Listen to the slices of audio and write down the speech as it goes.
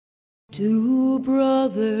Two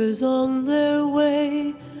brothers on their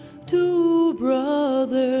way, two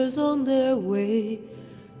brothers on their way,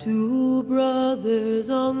 two brothers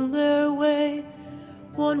on their way,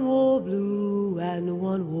 one wore blue and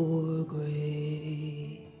one wore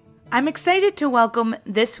gray. I'm excited to welcome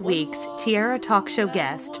this week's Tierra Talk Show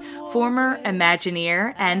guest, former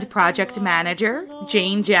Imagineer and project manager,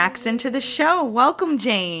 Jane Jackson, to the show. Welcome,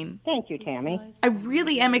 Jane. Thank you, Tammy. I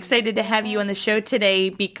really am excited to have you on the show today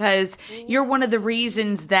because you're one of the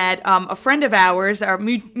reasons that a friend of ours, our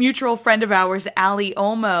mutual friend of ours, Ali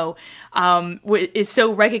Olmo, is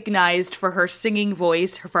so recognized for her singing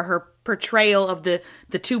voice, for her portrayal of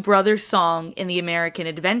the Two Brothers song in The American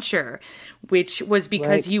Adventure, which was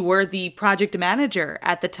because you were the project manager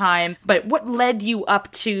at the time. But what led you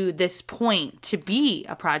up to this point to be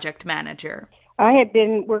a project manager? I had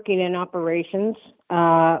been working in operations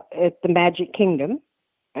at the Magic Kingdom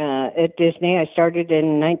at Disney. I started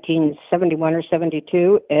in 1971 or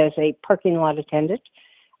 72 as a parking lot attendant,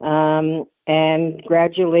 and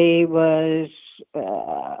gradually was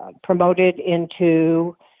promoted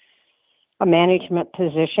into a management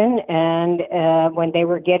position. And when they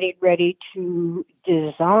were getting ready to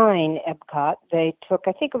design Epcot, they took,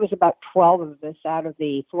 I think it was about 12 of us out of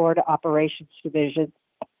the Florida Operations Division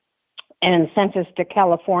and sent us to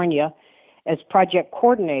California as project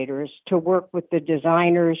coordinators to work with the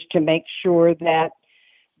designers to make sure that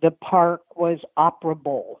the park was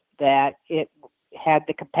operable, that it had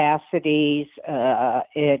the capacities,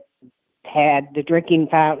 it had the drinking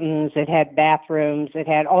fountains, it had bathrooms, it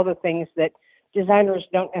had all the things that designers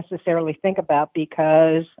don't necessarily think about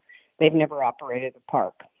because they've never operated a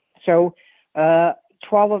park. So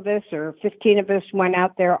 12 of us or 15 of us went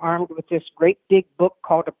out there armed with this great big book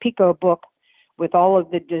called a Pico book with all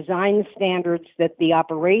of the design standards that the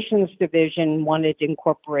operations division wanted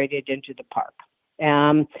incorporated into the park.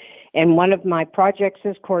 And one of my projects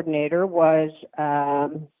as coordinator was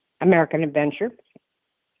American Adventure.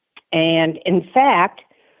 And in fact,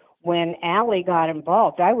 when Ali got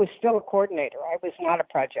involved, I was still a coordinator. I was not a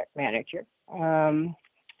project manager.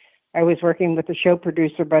 I was working with a show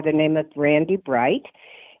producer by the name of Randy Bright,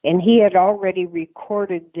 and he had already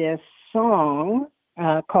recorded this song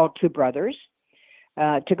called Two Brothers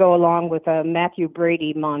to go along with a Matthew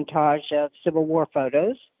Brady montage of Civil War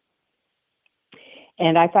photos.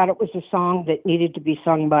 And I thought it was a song that needed to be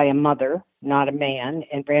sung by a mother, not a man,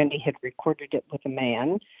 and Randy had recorded it with a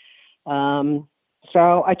man.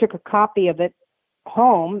 So I took a copy of it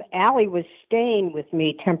home. Allie was staying with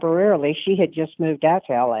me temporarily. She had just moved out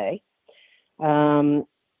to LA.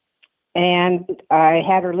 And I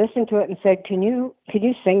had her listen to it and said, can you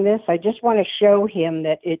sing this? I just want to show him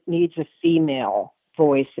that it needs a female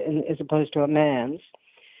voice as opposed to a man's.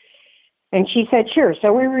 And she said, sure.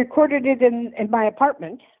 So we recorded it in my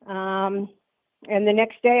apartment. And the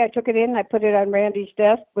next day I took it in, I put it on Randy's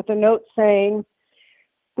desk with a note saying,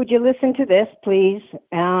 would you listen to this, please?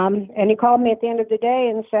 And he called me at the end of the day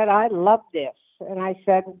and said, I love this. And I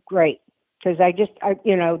said, great. Because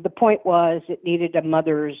the point was it needed a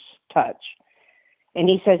mother's touch. And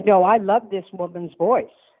he says, no, I love this woman's voice.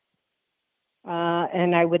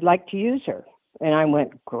 And I would like to use her. And I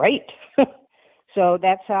went, great. So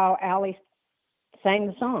that's how Ali sang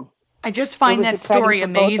the song. I just find that story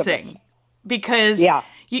amazing because,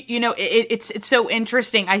 it's so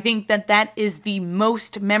interesting. I think that is the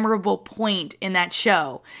most memorable point in that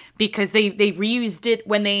show because they reused it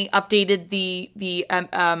when they updated the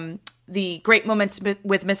Great Moments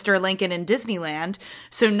with Mr. Lincoln in Disneyland.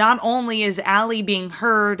 So not only is Ali being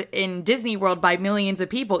heard in Disney World by millions of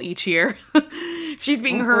people each year, she's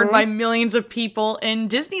being heard by millions of people in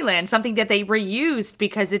Disneyland, something that they reused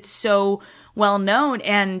because it's so well known.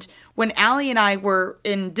 And when Ali and I were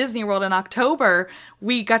in Disney World in October,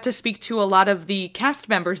 we got to speak to a lot of the cast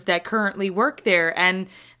members that currently work there. And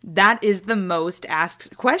that is the most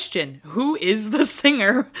asked question. Who is the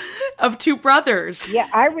singer of Two Brothers? Yeah,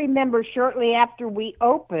 I remember shortly after we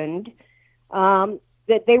opened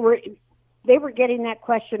that they were getting that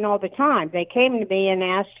question all the time. They came to me and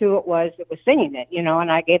asked who it was that was singing it,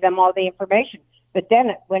 and I gave them all the information. But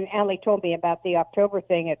then when Ali told me about the October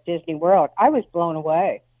thing at Disney World, I was blown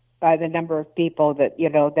away by the number of people that,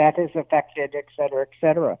 that has affected, et cetera, et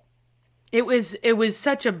cetera. It was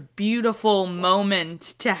such a beautiful moment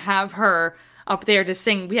to have her up there to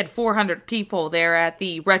sing. We had 400 people there at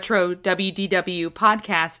the Retro WDW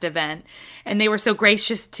podcast event, and they were so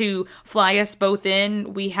gracious to fly us both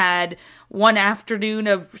in. We had one afternoon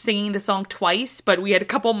of singing the song twice, but we had a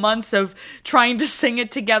couple months of trying to sing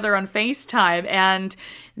it together on FaceTime, and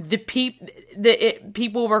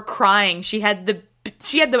people were crying. She had the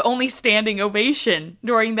she had the only standing ovation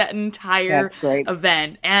during that entire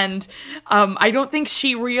event. And I don't think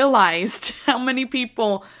she realized how many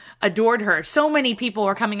people adored her. So many people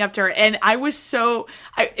were coming up to her, and it was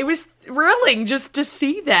thrilling just to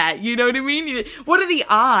see that. You know what I mean? What are the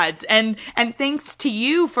odds? And thanks to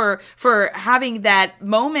you for having that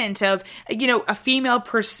moment of, a female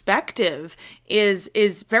perspective is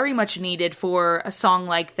very much needed for a song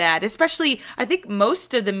like that. Especially, I think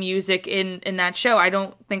most of the music in that show, I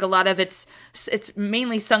don't think a lot of it's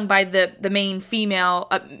mainly sung by the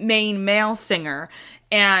main male singer,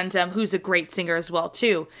 and who's a great singer as well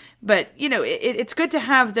too. But it's good to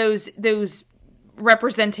have those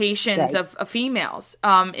representations of females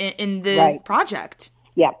in the project.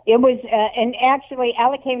 Yeah, it was, and actually,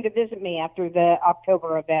 Allie came to visit me after the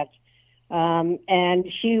October event, and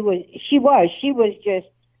she was just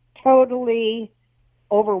totally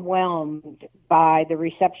overwhelmed by the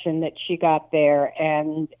reception that she got there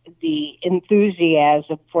and the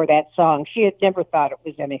enthusiasm for that song. She had never thought it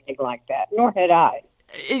was anything like that, nor had I.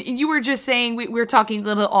 You were just saying, we were talking a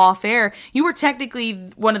little off air, you were technically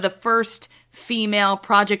one of the first female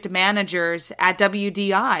project managers at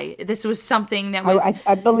WDI. This was something that was...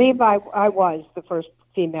 I believe I was the first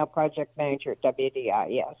female project manager at WDI,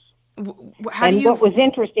 yes. What was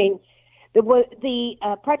interesting, the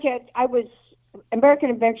project, American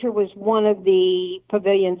Adventure was one of the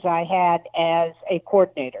pavilions I had as a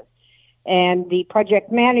coordinator. And the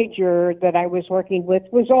project manager that I was working with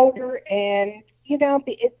was older, and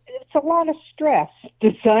it's a lot of stress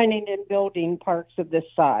designing and building parks of this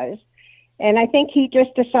size. And I think he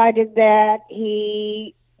just decided that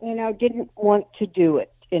he, didn't want to do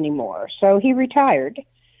it anymore. So he retired.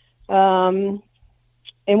 And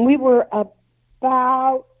we were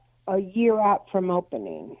about a year out from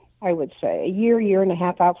opening, I would say. A year and a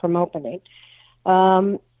half out from opening.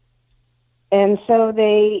 And so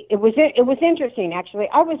it was interesting, actually.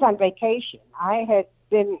 I was on vacation. I had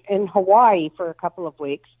been in Hawaii for a couple of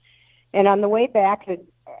weeks, and on the way back had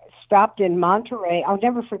stopped in Monterey. I'll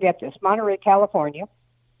never forget this, Monterey, California.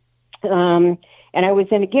 And I was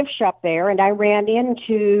in a gift shop there, and I ran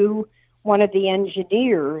into one of the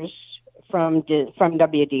engineers from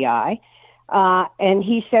WDI, and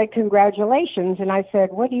he said, "Congratulations." And I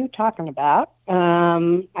said, "What are you talking about?"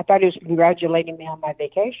 I thought he was congratulating me on my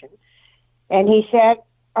vacation. And he said,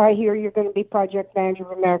 "I hear you're going to be project manager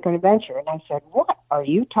of American Adventure." And I said, "What are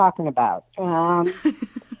you talking about?"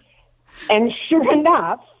 And sure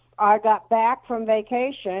enough, I got back from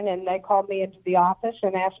vacation, and they called me into the office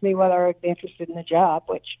and asked me whether I'd be interested in the job,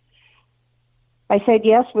 which I said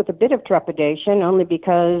yes with a bit of trepidation, only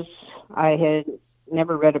because I had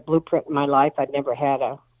never read a blueprint in my life. I'd never had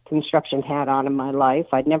a construction hat on in my life.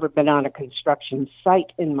 I'd never been on a construction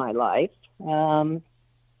site in my life.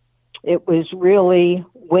 It was really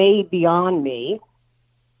way beyond me,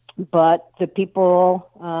 but the people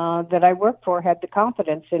that I worked for had the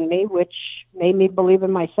confidence in me, which made me believe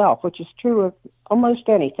in myself, which is true of almost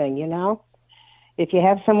anything, If you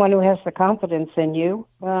have someone who has the confidence in you,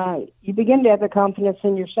 you begin to have the confidence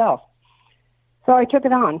in yourself. So I took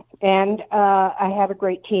it on, and I have a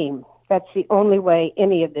great team. That's the only way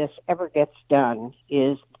any of this ever gets done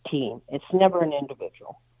is the team. It's never an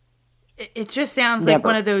individual. It just sounds like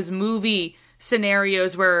one of those movie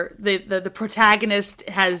scenarios where the protagonist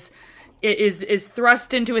is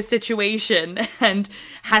thrust into a situation and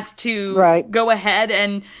has to go ahead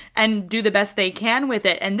and do the best they can with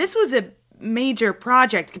it. And this was a major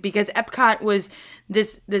project because Epcot was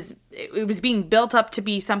it was being built up to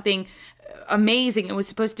be something amazing. It was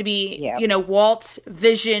supposed to be, Walt's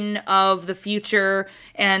vision of the future,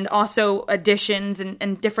 and also additions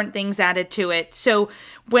and different things added to it. So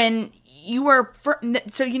when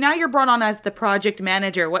now you're brought on as the project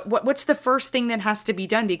manager. What's the first thing that has to be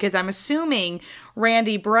done? Because I'm assuming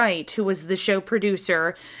Randy Bright, who was the show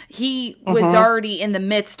producer, he was already in the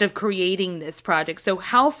midst of creating this project. So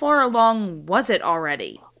how far along was it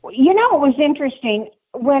already? It was interesting.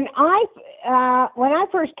 When I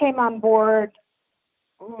first came on board,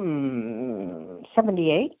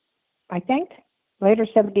 78, I think, later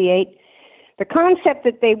 78, the concept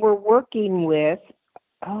that they were working with,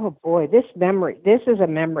 oh boy, this is a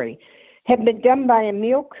memory, had been done by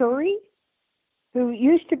Emil Curry, who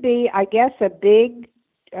used to be, I guess, a big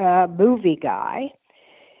movie guy.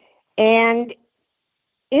 And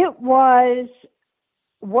it was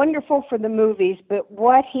wonderful for the movies, but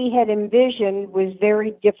what he had envisioned was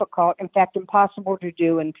very difficult, in fact, impossible to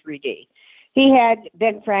do in 3D. He had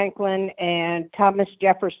Ben Franklin and Thomas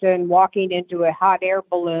Jefferson walking into a hot air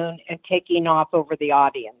balloon and taking off over the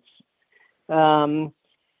audience.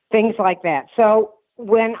 Things like that. So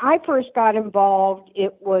when I first got involved,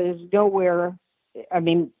 it was nowhere. I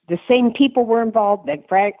mean, the same people were involved, Ben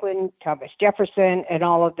Franklin, Thomas Jefferson, and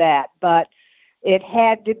all of that, but it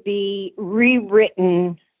had to be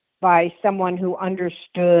rewritten by someone who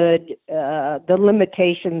understood the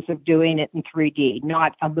limitations of doing it in 3D,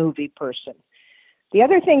 not a movie person. The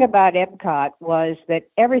other thing about Epcot was that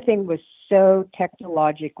everything was so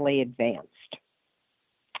technologically advanced.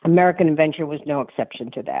 American Adventure was no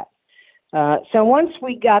exception to that. So once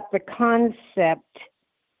we got the concept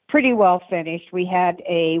pretty well finished, we had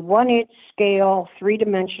a 1-inch scale,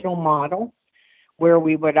 3-dimensional model where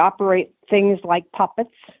we would operate things like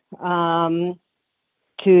puppets.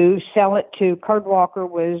 To sell it to Cardwalker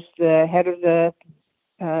was the head of the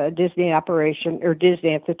Disney operation, or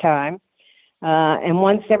Disney at the time. And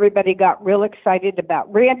once everybody got real excited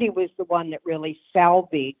about, Randy was the one that really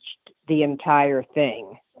salvaged the entire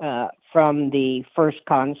thing from the first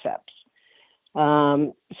concepts.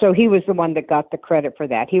 So he was the one that got the credit for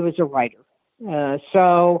that. He was a writer.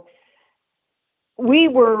 So we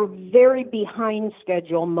were very behind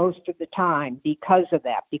schedule most of the time because of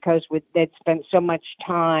that, because they'd spent so much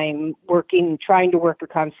time trying to work a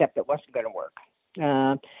concept that wasn't going to work.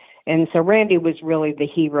 And so Randy was really the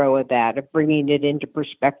hero of that, of bringing it into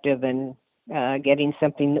perspective and getting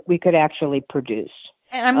something that we could actually produce.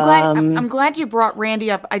 And I'm glad you brought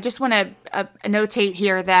Randy up. I just want to notate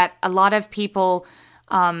here that a lot of people,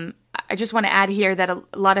 I just want to add here that a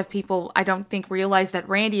lot of people, I don't think, realize that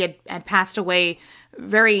Randy had passed away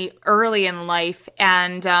very early in life.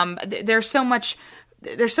 And there's so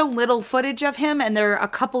little footage of him. And there are a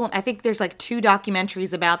couple, I think there's like 2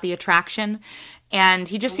 documentaries about the attraction. And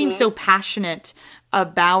he just seems so passionate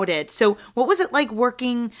about it. So what was it like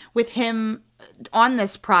working with him on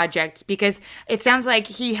this project? Because it sounds like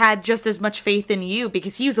he had just as much faith in you,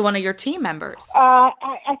 because he was one of your team members.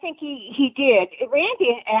 I think he did.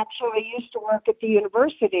 Randy actually used to work at the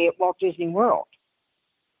university at Walt Disney World.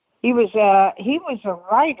 He was a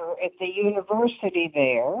writer at the university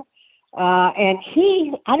there. And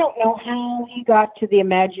I don't know how he got to the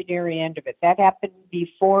Imagineering end of it. That happened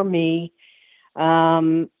before me.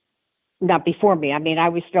 Not before me. I mean, I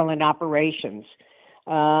was still in operations.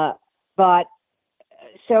 But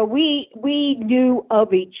so we knew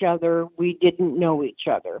of each other. We didn't know each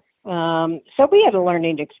other. So we had a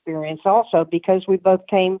learning experience also, because we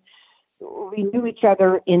knew each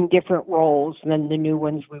other in different roles than the new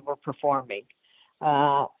ones we were performing.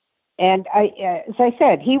 And as I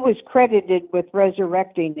said, he was credited with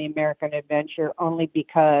resurrecting the American Adventure only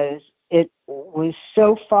because it was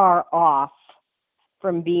so far off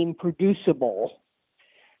from being producible.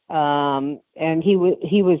 And he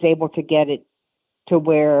was able to get it to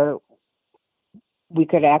where we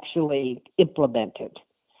could actually implement it.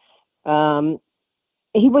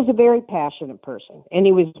 He was a very passionate person, and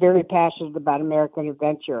he was very passionate about American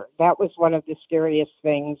Adventure. That was one of the scariest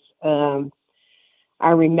things. I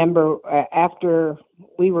remember after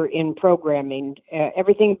we were in programming,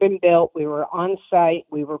 everything had been built, we were on site,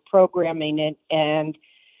 we were programming it, and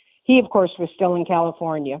he, of course, was still in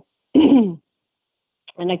California.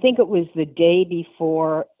 And I think it was the day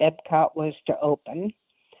before Epcot was to open.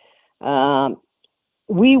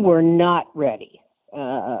 We were not ready.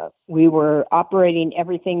 We were operating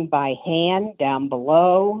everything by hand down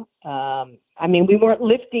below. I mean, we weren't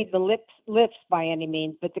lifting the lifts by any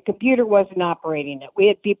means, but the computer wasn't operating it. We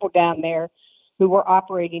had people down there who were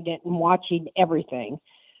operating it and watching everything.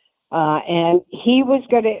 And he was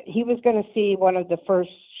gonna see one of the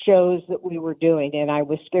first shows that we were doing, and I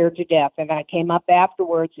was scared to death. And I came up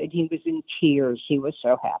afterwards, and he was in tears. He was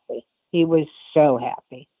so happy. He was so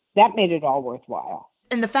happy. That made it all worthwhile.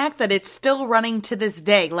 And the fact that it's still running to this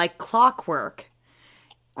day, like clockwork,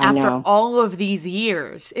 after all of these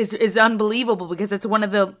years, is unbelievable, because it's one of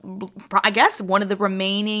the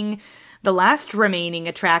last remaining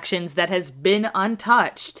attractions that has been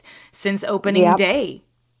untouched since opening day.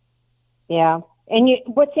 Yeah. And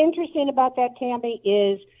what's interesting about that, Tammy,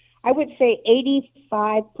 is I would say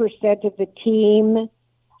 85% of the team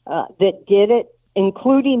that did it,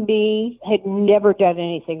 including me, had never done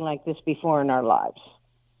anything like this before in our lives.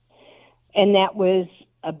 And that was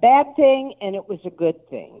a bad thing, and it was a good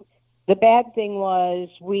thing. The bad thing was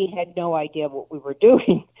we had no idea what we were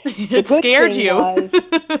doing. It scared you.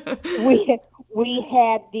 We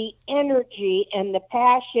had the energy and the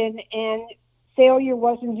passion, and failure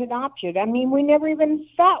wasn't an option. I mean, we never even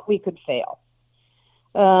thought we could fail.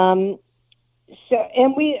 It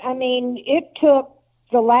took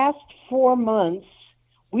the last 4 months.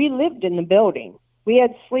 We lived in the building. We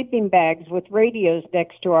had sleeping bags with radios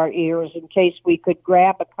next to our it in case we could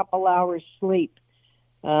grab a couple hours sleep.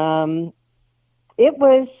 It It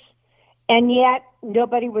was, and yet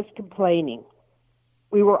nobody was complaining.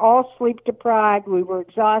 We were all sleep deprived. We were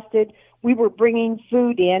exhausted. We were bringing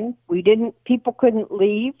food in. People couldn't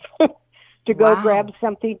leave to go grab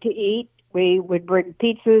something to eat. We would bring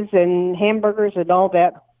pizzas and hamburgers and all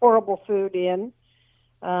that horrible food in.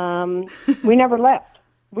 We never left.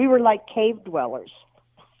 We were like cave dwellers.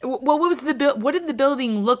 What did the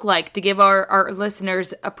building look like, to give our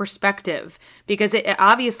listeners a perspective? Because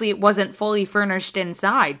obviously it wasn't fully furnished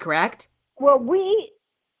inside, correct? Well, we,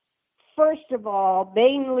 first of all,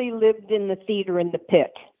 mainly lived in the theater in the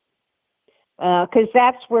pit, because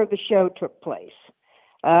that's where the show took place.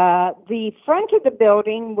 The front of the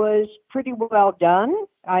building was pretty well done.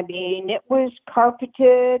 I mean, it was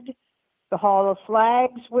carpeted. The Hall of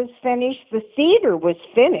Flags was finished. The theater was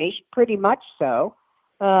finished, pretty much so.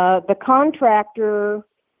 The contractor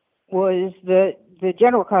was the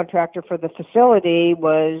general contractor for the facility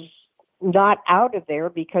was not out of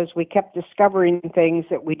there because we kept discovering things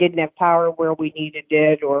that we didn't have power where we needed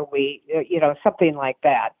it, or something like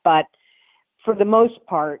that. But for the most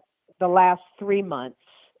part, the last 3 months,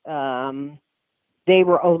 they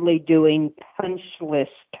were only doing punch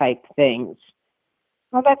list type things.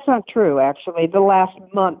 Well, that's not true, actually. The last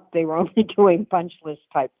month, they were only doing punch list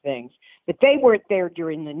type things. But they weren't there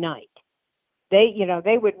during the night. They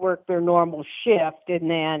would work their normal shift,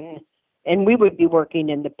 and we would be working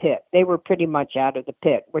in the pit. They were pretty much out of the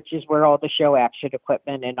pit, which is where all the show action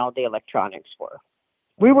equipment and all the electronics were.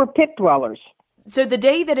 We were pit dwellers. So the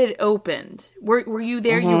day that it opened, were you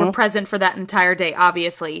there? Mm-hmm. You were present for that entire day,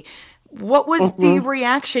 obviously. What was the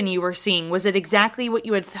reaction you were seeing? Was it exactly what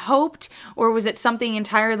you had hoped, or was it something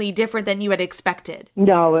entirely different than you had expected?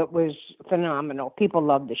 No, it was phenomenal. People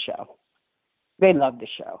loved the show. They loved the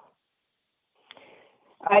show.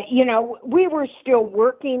 We were still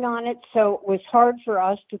working on it, so it was hard for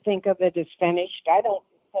us to think of it as finished. I don't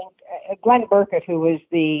think Glenn Burkett, who was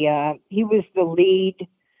he was the lead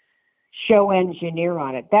show engineer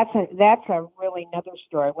on it. That's a really another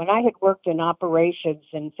story. When I had worked in operations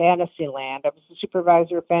in Fantasyland, I was the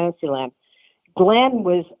supervisor of Fantasyland. Glenn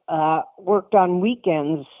was worked on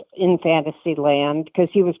weekends in Fantasyland because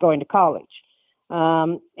he was going to college.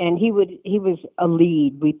 And he was a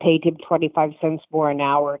lead. We paid him 25 cents more an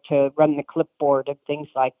hour to run the clipboard and things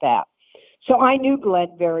like that. So I knew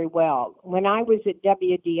Glenn very well. When I was at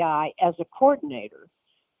WDI as a coordinator,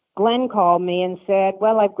 Glenn called me and said,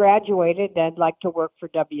 well, I've graduated and I'd like to work for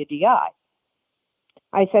WDI.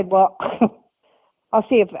 I said, well, I'll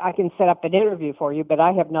see if I can set up an interview for you, but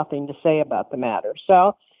I have nothing to say about the matter.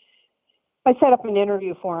 So I set up an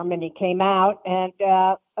interview for him, and he came out, and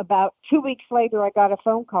about 2 weeks later, I got a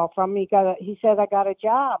phone call from him. He said, I got a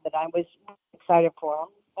job, and I was excited for him.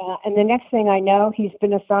 And the next thing I know, he's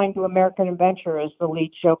been assigned to American Adventure as the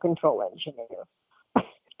lead show control engineer,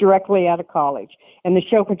 directly out of college. And the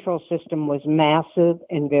show control system was massive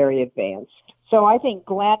and very advanced. So I think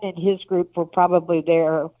Glenn and his group were probably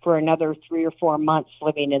there for another 3 or 4 months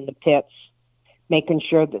living in the pits, making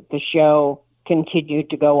sure that the show continued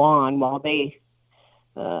to go on while they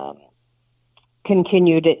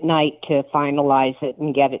continued at night to finalize it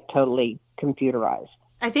and get it totally computerized.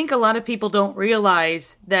 I think a lot of people don't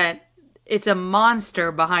realize that it's a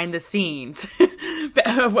monster behind the scenes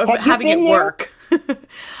of having it work.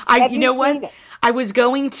 You know what? I was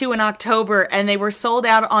going to in October, and they were sold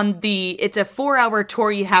out on it's a 4-hour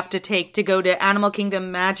tour you have to take to go to Animal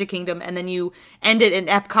Kingdom, Magic Kingdom, and then you end it in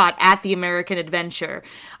Epcot at the American Adventure.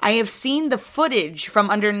 I have seen the footage from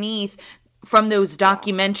underneath from those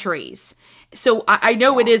documentaries. So I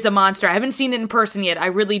know it is a monster. I haven't seen it in person yet. I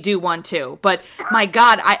really do want to. But my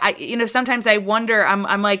God, I sometimes I wonder.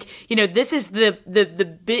 I'm like, this is the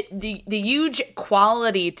huge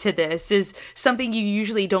quality to this is something you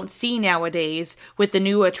usually don't see nowadays with the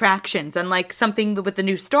new attractions. Unlike something with the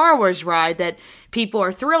new Star Wars ride that people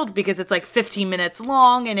are thrilled because it's like 15 minutes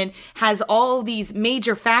long and it has all these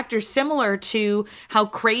major factors similar to how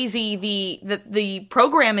crazy the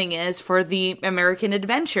programming is for the American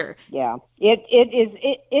Adventure. Yeah.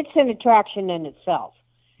 It's an attraction in itself.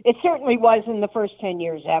 It certainly was in the first 10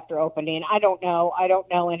 years after opening. I don't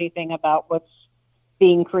know anything about what's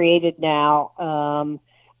being created now.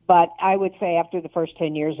 But I would say after the first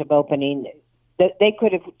 10 years of opening, that they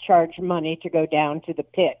could have charged money to go down to the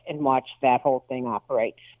pit and watch that whole thing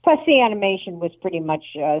operate. Plus the animation was pretty much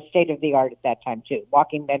state of the art at that time too.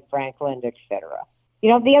 Walking Ben Franklin, etc.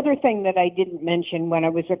 The other thing that I didn't mention when I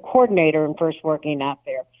was a coordinator and first working out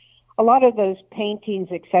there, a lot of those paintings,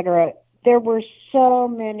 etc., there were so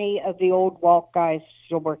many of the old Walt guys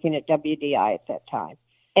still working at WDI at that time.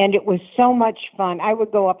 And it was so much fun. I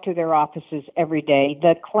would go up to their offices every day.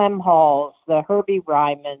 The Clem Halls, the Herbie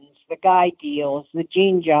Rymans, the Guy Deals, the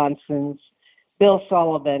Gene Johnsons, Bill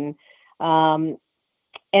Sullivan. And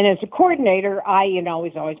as a coordinator, I,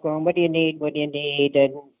 was always going, what do you need? What do you need?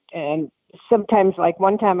 And sometimes, like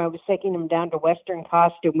one time I was taking them down to Western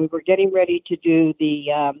Costume. We were getting ready to do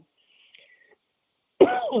the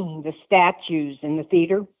the statues in the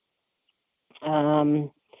theater.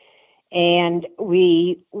 And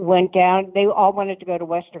we went down. They all wanted to go to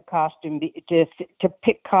Western Costume to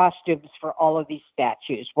pick costumes for all of these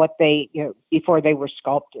statues, what they, before they were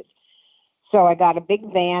sculpted. So I got a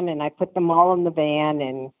big van and I put them all in the van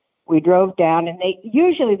and we drove down. And they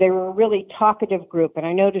were a really talkative group. And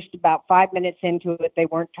I noticed about 5 minutes into it, they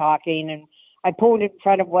weren't talking. And I pulled in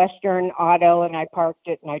front of Western Auto and I parked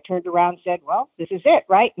it and I turned around and said, well, this is it,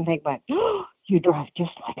 right? And they went, oh, you drive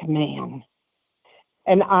just like a man.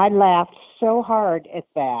 And I laughed so hard at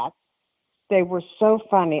that. They were so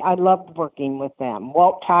funny. I loved working with them.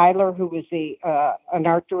 Walt Tyler, who was an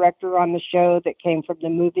art director on the show that came from the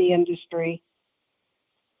movie industry.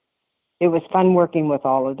 It was fun working with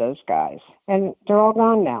all of those guys. And they're all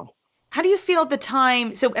gone now. How do you feel at the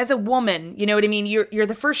time? So as a woman, you know what I mean? You're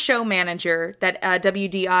the first show manager that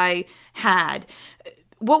WDI had.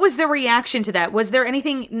 What was the reaction to that? Was there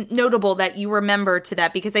anything notable that you remember to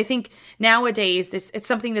that? Because I think nowadays it's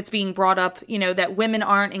something that's being brought up, that women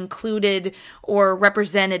aren't included or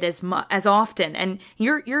represented as often. And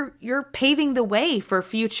you're paving the way for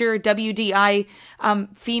future WDI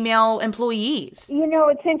female employees.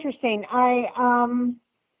 It's interesting. I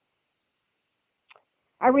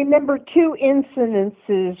remember two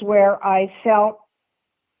incidences where I felt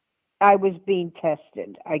I was being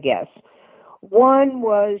tested, I guess. One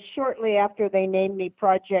was shortly after they named me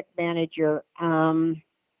project manager.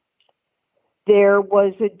 There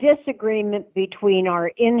was a disagreement between our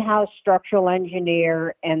in-house structural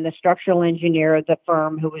engineer and the structural engineer of the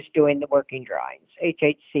firm who was doing the working drawings,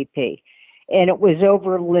 HHCP. And it was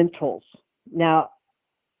over lintels. Now,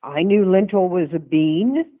 I knew lintel was a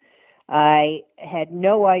beam. I had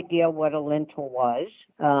no idea what a lintel was.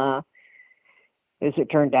 As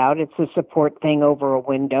it turned out, it's a support thing over a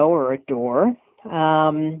window or a door.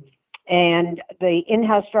 And the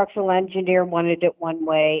in-house structural engineer wanted it one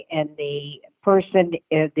way, and the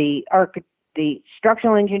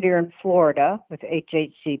structural engineer in Florida with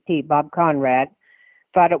HHCP, Bob Conrad,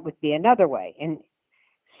 thought it would be another way. And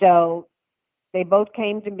so they both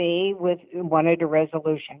came to me wanted a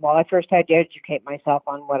resolution. Well, I first had to educate myself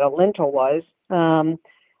on what a lintel was, and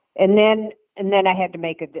then I had to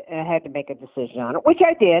make a decision on it, which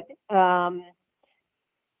I did.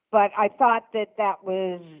 But I thought that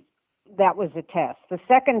was a test. The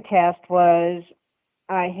second test was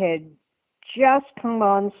I had just come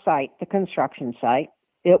on site, the construction site.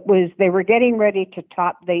 They were getting ready to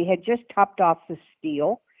they had just topped off the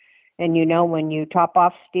steel. And when you top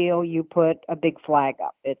off steel, you put a big flag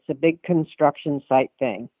up. It's a big construction site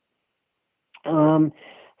thing.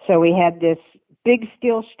 So we had this big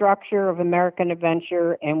steel structure of American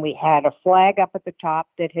Adventure, and we had a flag up at the top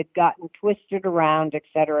that had gotten twisted around, et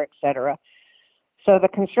cetera, et cetera. So the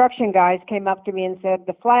construction guys came up to me and said,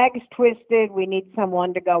 the flag's twisted. We need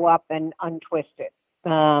someone to go up and untwist it.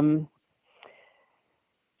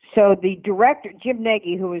 So the director, Jim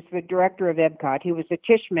Nagy, who was the director of EBCOT, he was a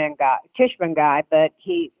Tishman guy, but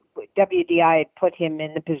WDI had put him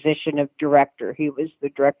in the position of director. He was the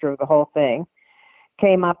director of the whole thing.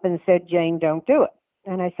 Came up and said, Jane, don't do it.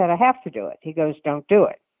 And I said, I have to do it. He goes, don't do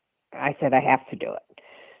it. I said, I have to do it.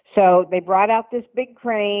 So they brought out this big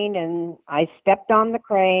crane, and I stepped on the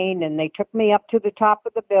crane, and they took me up to the top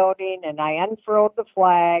of the building, and I unfurled the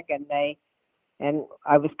flag, and I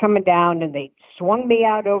was coming down, and they swung me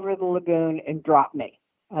out over the lagoon and dropped me.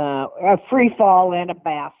 A free fall in a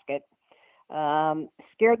basket.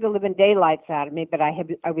 Scared the living daylights out of me, but I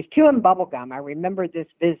was chewing bubble gum. I remember this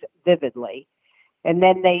vividly. And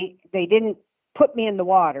then they didn't put me in the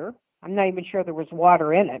water. I'm not even sure there was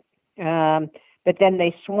water in it. But then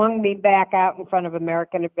they swung me back out in front of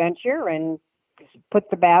American Adventure and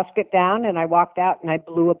put the basket down, and I walked out and I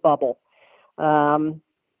blew a bubble. And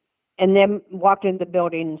then walked into the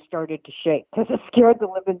building and started to shake because it scared the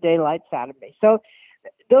living daylights out of me. So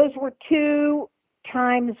those were two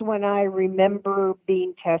times when I remember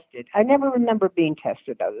being tested. I never remember being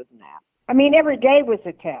tested other than that. I mean, every day was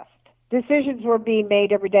a test. Decisions were being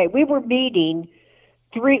made every day. We were meeting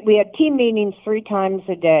we had team meetings 3 times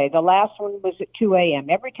a day. The last one was at 2 a.m.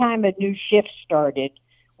 Every time a new shift started,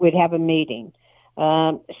 we'd have a meeting.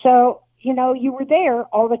 So, you were there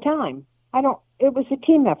all the time. It was a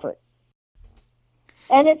team effort.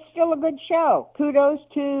 And it's still a good show. Kudos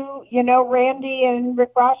to, Randy and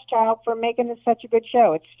Rick Rothschild for making it such a good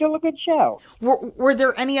show. It's still a good show. Were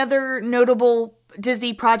there any other notable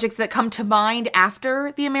Disney projects that come to mind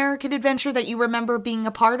after The American Adventure that you remember being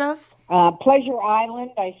a part of? Pleasure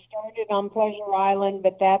Island. I started on Pleasure Island,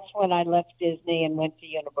 but that's when I left Disney and went to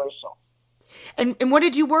Universal. And what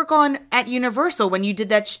did you work on at Universal when you did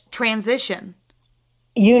that transition?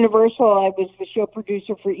 Universal, I was the show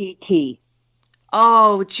producer for E.T.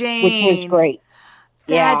 Oh, Jane. Which was great.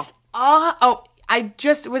 That's, I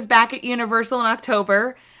just was back at Universal in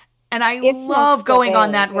October, and I love going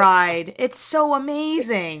on that ride. It's so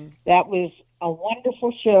amazing. That was a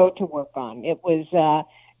wonderful show to work on. It was,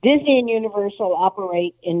 Disney and Universal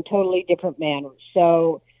operate in totally different manners.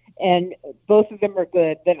 So, and both of them are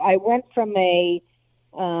good. But I went from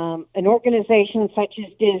an organization such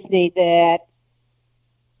as Disney that,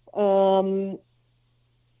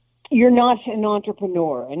 you're not an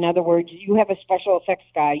entrepreneur. In other words, you have a special effects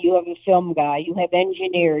guy, you have a film guy, you have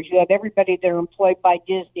engineers, you have everybody that are employed by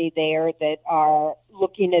Disney there that are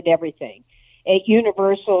looking at everything. At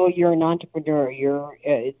Universal, you're an entrepreneur.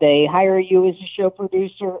 They hire you as a show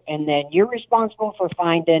producer, and then you're responsible for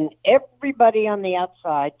finding everybody on the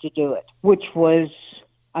outside to do it, which was,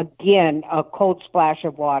 again, a cold splash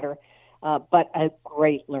of water, but a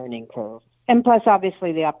great learning curve. And plus,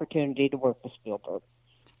 obviously, the opportunity to work with Spielberg.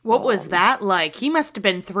 What was that like? He must have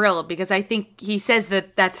been thrilled because I think he says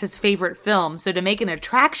that that's his favorite film. So to make an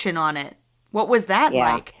attraction on it, what was that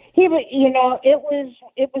like? It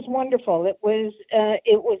was wonderful. It was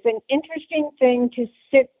an interesting thing to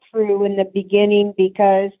sit through in the beginning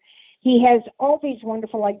because he has all these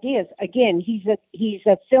wonderful ideas. Again, he's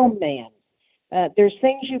a film man. There's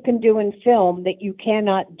things you can do in film that you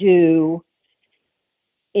cannot do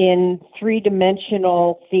in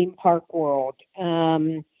three-dimensional theme park world.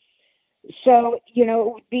 So,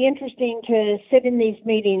 it would be interesting to sit in these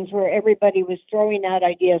meetings where everybody was throwing out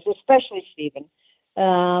ideas, especially Stephen,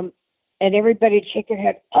 and everybody would shake their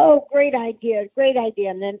head, oh, great idea.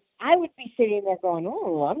 And then I would be sitting there going,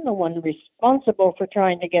 oh, I'm the one responsible for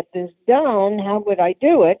trying to get this done. How would I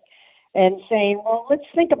do it? And saying, well, let's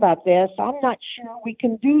think about this. I'm not sure we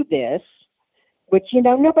can do this, which,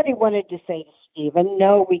 nobody wanted to say to Stephen,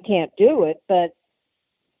 no, we can't do it, but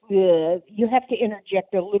you have to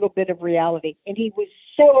interject a little bit of reality. And he was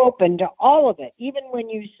so open to all of it. Even when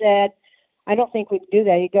you said, I don't think we can do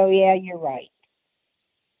that, he'd go, yeah, you're right.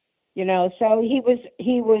 So he was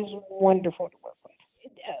wonderful to work with.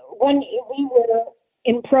 When we were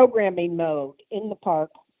in programming mode in the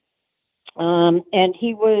park, and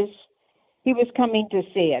he was coming to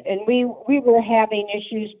see it. And we were having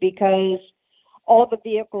issues because all the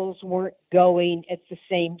vehicles weren't going at the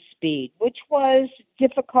same speed, which was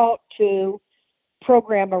difficult to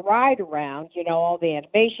program a ride around, all the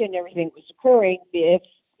animation, everything was occurring if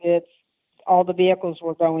all the vehicles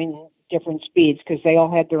were going different speeds because they all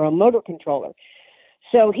had their own motor controller.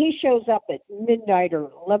 So he shows up at midnight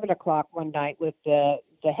or 11 o'clock one night with the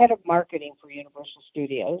head of marketing for Universal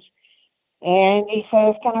Studios, and he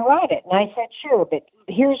says, can I ride it? And I said, sure, but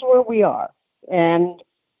here's where we are. And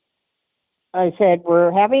I said,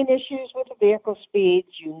 we're having issues with the vehicle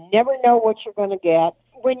speeds. You never know what you're going to get.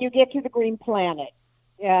 When you get to the Green Planet,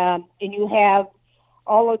 and you have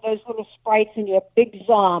all of those little sprites, and you have Big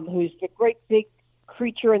Zom, who's the great big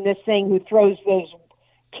creature in this thing who throws those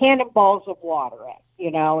cannonballs of water at,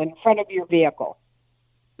 in front of your vehicle.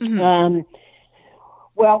 Mm-hmm.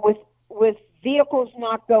 Well, with vehicles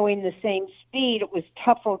not going the same speed, it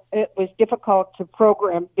was difficult to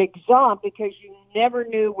program Big Zom because you never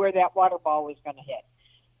knew where that water ball was going to hit.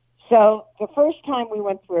 So the first time we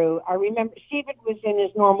went through, I remember Stephen was in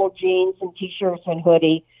his normal jeans and T-shirts and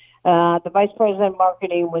hoodie. The vice president of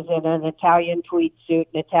marketing was in an Italian tweed suit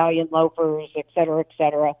and Italian loafers, et cetera, et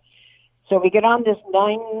cetera. So we get on this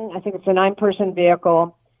I think it's a 9-person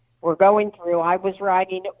vehicle. We're going through. I was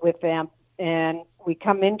riding it with them, and we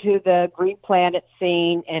come into the Green Planet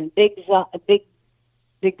scene, and Big Zom,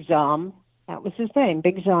 that was his name,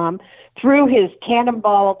 Big Zom, threw his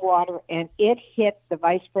cannonball of water, and it hit the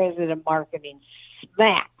vice president of marketing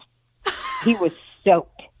smack. He was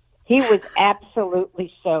soaked. He was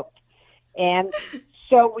absolutely soaked. And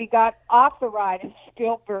so we got off the ride, and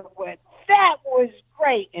Spielberg went, that was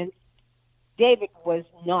great. And David was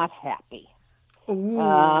not happy. At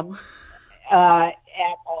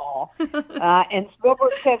all. And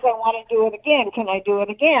Spielberg says, I want to do it again. Can I do it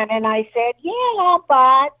again? And I said, yeah,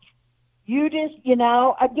 but you just,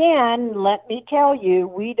 again, let me tell you,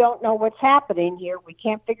 we don't know what's happening here. We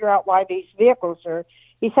can't figure out why these vehicles are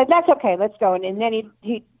he said, that's okay, let's go. And then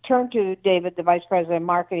he turned to David, the vice president of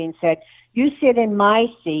marketing, and said, you sit in my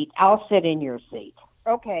seat, I'll sit in your seat.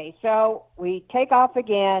 Okay, so we take off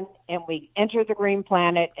again, and we enter the Green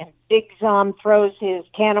Planet, and Big Zom throws his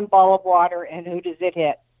cannonball of water, and who does it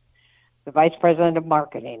hit? The vice president of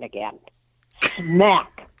marketing again.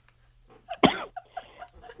 Smack.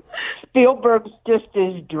 Spielberg's just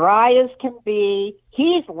as dry as can be.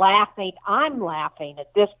 He's laughing. I'm laughing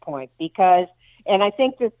at this point because, and I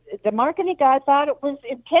think that the marketing guy thought it was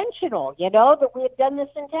intentional, that we had done this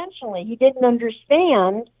intentionally. He didn't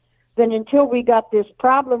understand that until we got this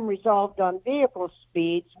problem resolved on vehicle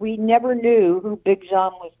speeds, we never knew who Big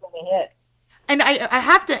Zom was going to hit. And I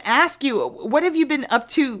have to ask you, what have you been up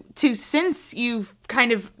to since you've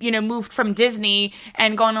kind of, moved from Disney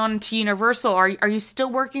and gone on to Universal? Are you still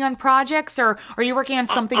working on projects, or are you working on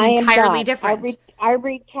something entirely different? I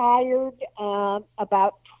retired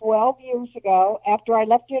about 12 years ago. After I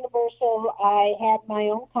left Universal, I had my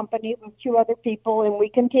own company with two other people, and we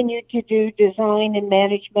continued to do design and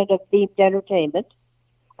management of themed entertainment.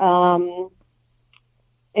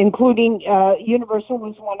 Including Universal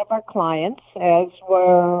was one of our clients, as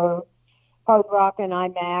were Hard Rock and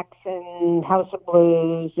IMAX and House of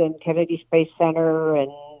Blues and Kennedy Space Center and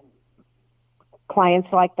clients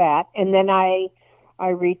like that. And then I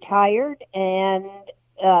retired and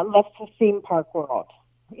left the theme park world.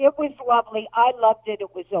 It was lovely. I loved it.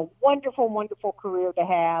 It was a wonderful, wonderful career to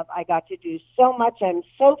have. I got to do so much. I'm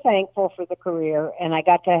so thankful for the career, and I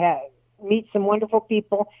got to meet some wonderful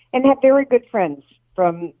people and have very good friends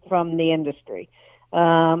from the industry.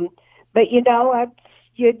 But you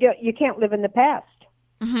can't live in the past.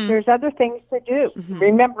 Mm-hmm. There's other things to do. Mm-hmm.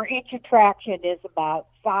 Remember, each attraction is about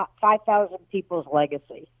 5,000 people's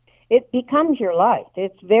legacy. It becomes your life.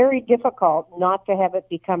 It's very difficult not to have it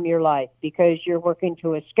become your life because you're working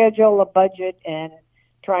to a schedule, a budget, and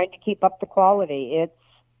trying to keep up the quality. It's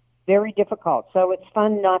very difficult. So it's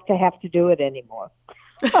fun not to have to do it anymore.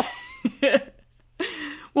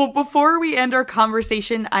 Well, before we end our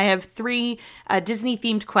conversation, I have 3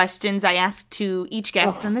 Disney-themed questions I ask to each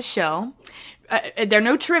guest on the show. They're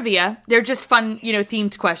no trivia. They're just fun,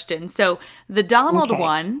 themed questions. So the Donald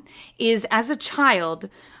one is, as a child,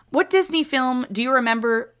 what Disney film do you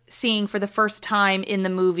remember seeing for the first time in the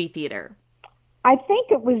movie theater? I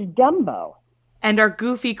think it was Dumbo. And our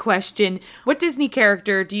Goofy question, what Disney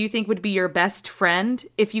character do you think would be your best friend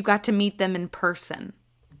if you got to meet them in person?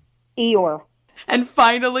 Eeyore. And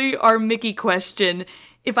finally, our Mickey question.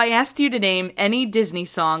 If I asked you to name any Disney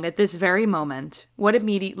song at this very moment, what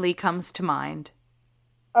immediately comes to mind?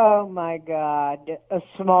 Oh, my God. A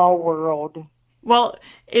Small World. Well,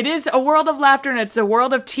 it is a world of laughter and it's a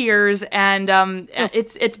world of tears. And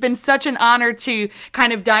it's been such an honor to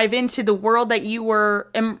kind of dive into the world that you were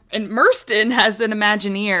immersed in as an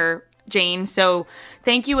Imagineer, Jane. So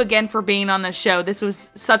thank you again for being on the show. This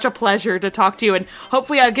was such a pleasure to talk to you, and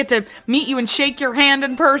hopefully I'll get to meet you and shake your hand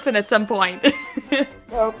in person at some point.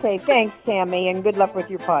 Okay, thanks, Tammy, and good luck with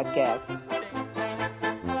your podcast.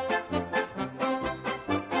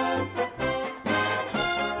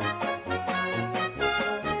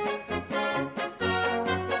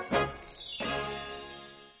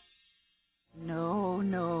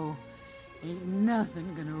 No, ain't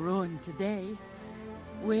nothing gonna ruin today.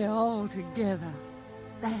 We're all together.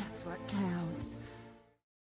 That's what counts.